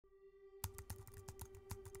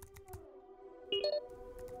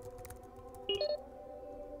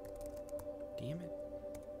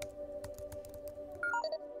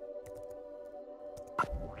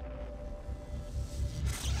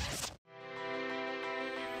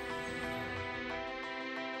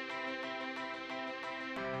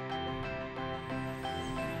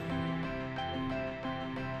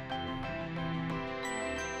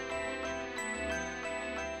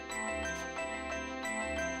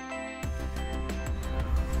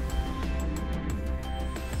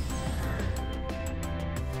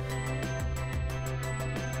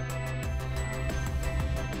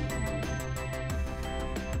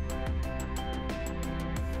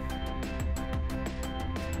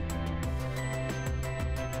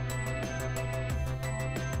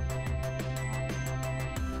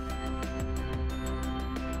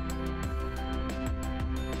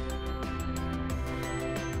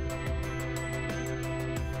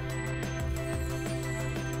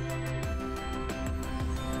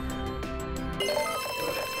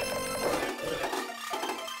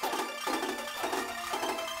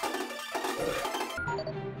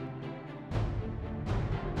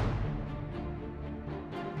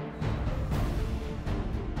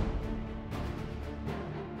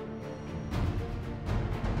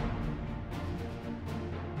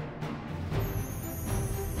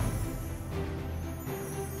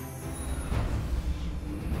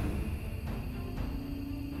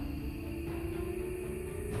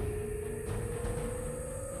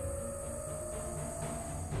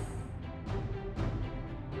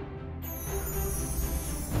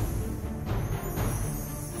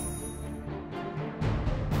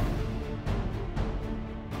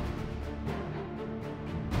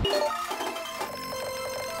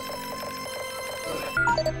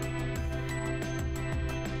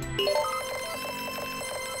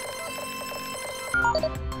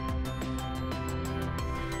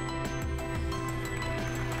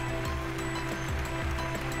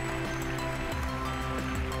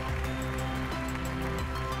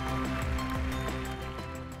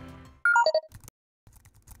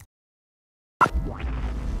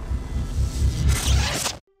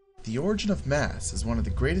The origin of mass is one of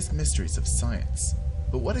the greatest mysteries of science.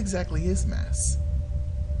 But what exactly is mass?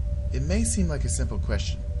 It may seem like a simple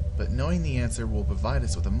question, but knowing the answer will provide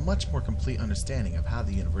us with a much more complete understanding of how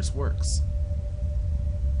the universe works.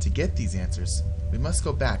 To get these answers, we must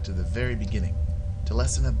go back to the very beginning, to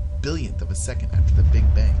less than a billionth of a second after the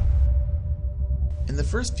Big Bang. In the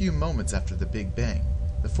first few moments after the Big Bang,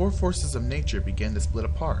 the four forces of nature began to split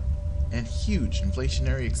apart, and huge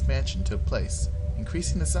inflationary expansion took place,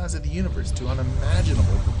 increasing the size of the universe to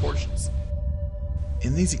unimaginable proportions.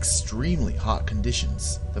 In these extremely hot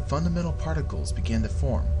conditions, the fundamental particles began to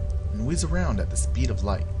form and whiz around at the speed of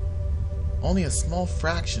light. Only a small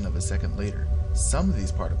fraction of a second later, some of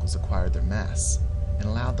these particles acquired their mass and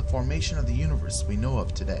allowed the formation of the universe we know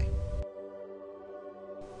of today.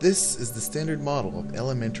 This is the standard model of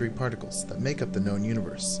elementary particles that make up the known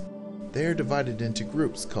universe. They are divided into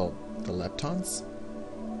groups called the leptons,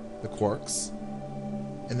 the quarks,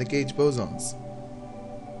 and the gauge bosons.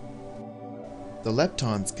 The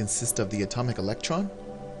leptons consist of the atomic electron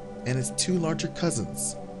and its two larger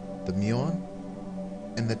cousins, the muon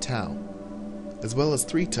and the tau, as well as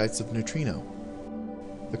three types of neutrino.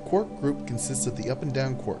 The quark group consists of the up and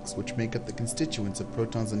down quarks, which make up the constituents of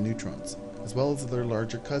protons and neutrons, as well as their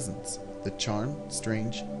larger cousins, the charm,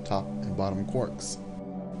 strange, top, and bottom quarks.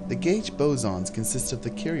 The gauge bosons consist of the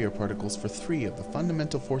carrier particles for three of the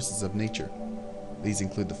fundamental forces of nature. These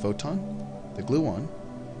include the photon, the gluon,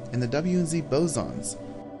 and the W and Z bosons.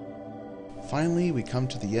 Finally, we come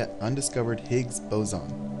to the yet undiscovered Higgs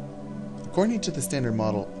boson. According to the standard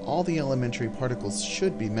model, all the elementary particles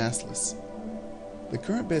should be massless. The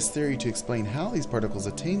current best theory to explain how these particles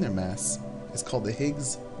attain their mass is called the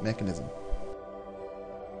Higgs Mechanism.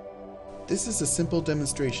 This is a simple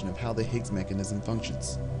demonstration of how the Higgs mechanism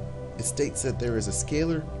functions. It states that there is a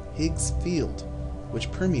scalar Higgs field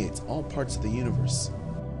which permeates all parts of the universe.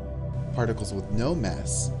 Particles with no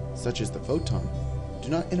mass, such as the photon, do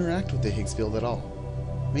not interact with the Higgs field at all,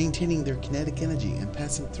 maintaining their kinetic energy and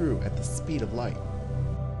passing through at the speed of light.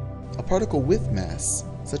 A particle with mass,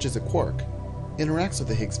 such as a quark, interacts with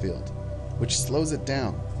the Higgs field, which slows it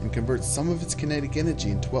down and converts some of its kinetic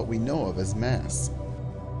energy into what we know of as mass.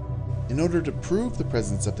 In order to prove the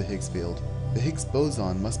presence of the Higgs field, the Higgs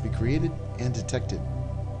boson must be created and detected.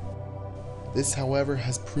 This, however,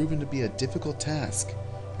 has proven to be a difficult task,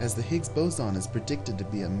 as the Higgs boson is predicted to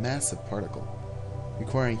be a massive particle,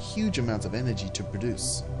 requiring huge amounts of energy to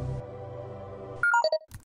produce.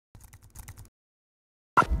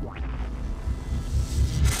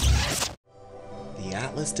 The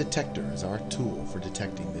Atlas Detector is our tool for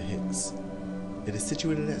detecting the Higgs. It is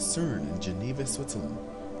situated at Cerin in Geneva, Switzerland,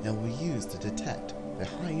 and will be used to detect the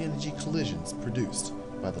high-energy collisions produced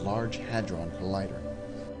by the Large Hadron Collider.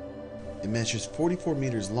 It measures 44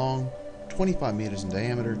 meters long, 25 meters in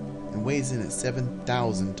diameter, and weighs in at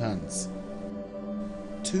 7,000 tons.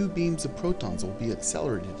 Two beams of protons will be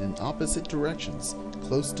accelerated in opposite directions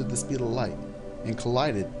close to the speed of light and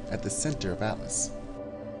collided at the center of Atlas.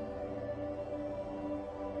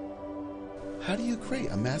 How do you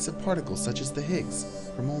create a massive particle such as the Higgs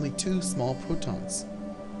from only two small protons?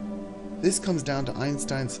 This comes down to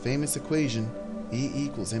Einstein's famous equation E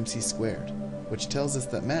equals mc squared, which tells us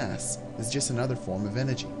that mass is just another form of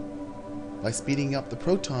energy. By speeding up the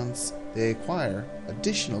protons, they acquire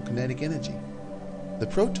additional kinetic energy. The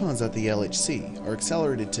protons at the LHC are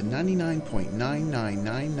accelerated to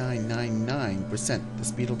 99.999999% the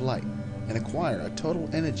speed of light and acquire a total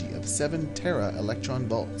energy of 7 tera electron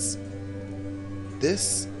volts.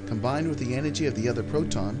 This, combined with the energy of the other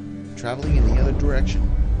proton traveling in the other direction,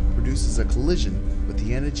 produces a collision with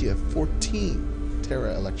the energy of 14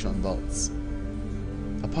 tera electron volts.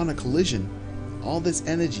 Upon a collision, all this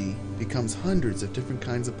energy becomes hundreds of different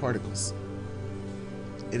kinds of particles.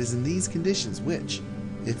 It is in these conditions which,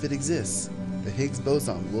 if it exists, the Higgs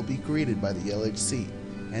boson will be created by the LHC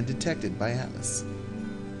and detected by Atlas.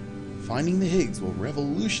 Finding the Higgs will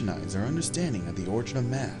revolutionize our understanding of the origin of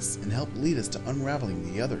mass and help lead us to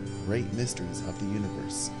unraveling the other great mysteries of the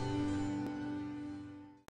universe.